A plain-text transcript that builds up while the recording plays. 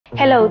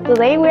Hello,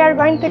 today we are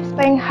going to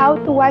explain how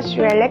to wash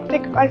your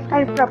electric golf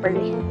cart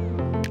properly.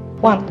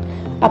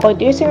 1.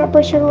 About using a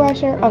pressure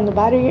washer on the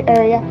battery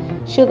area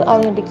should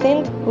only be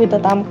cleaned with a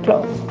damp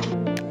cloth.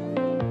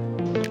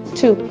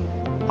 2.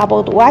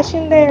 About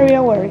washing the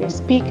area where the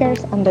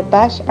speakers and the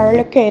dash are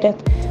located.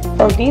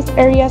 For these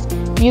areas,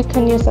 you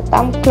can use a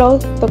damp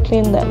cloth to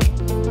clean them.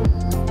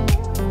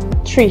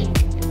 3.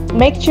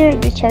 Make sure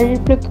the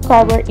charger plug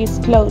cover is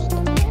closed.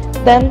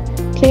 Then,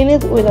 clean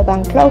it with a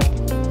damp cloth.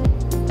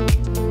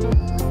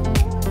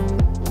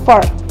 4.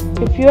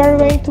 If you are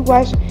going to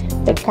wash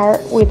the car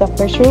with a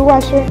pressure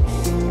washer,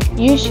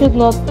 you should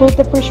not put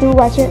the pressure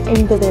washer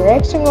in the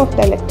direction of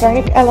the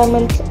electronic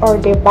elements or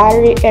the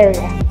battery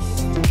area.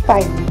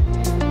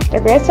 5. The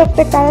rest of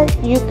the car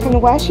you can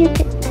wash it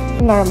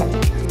normally.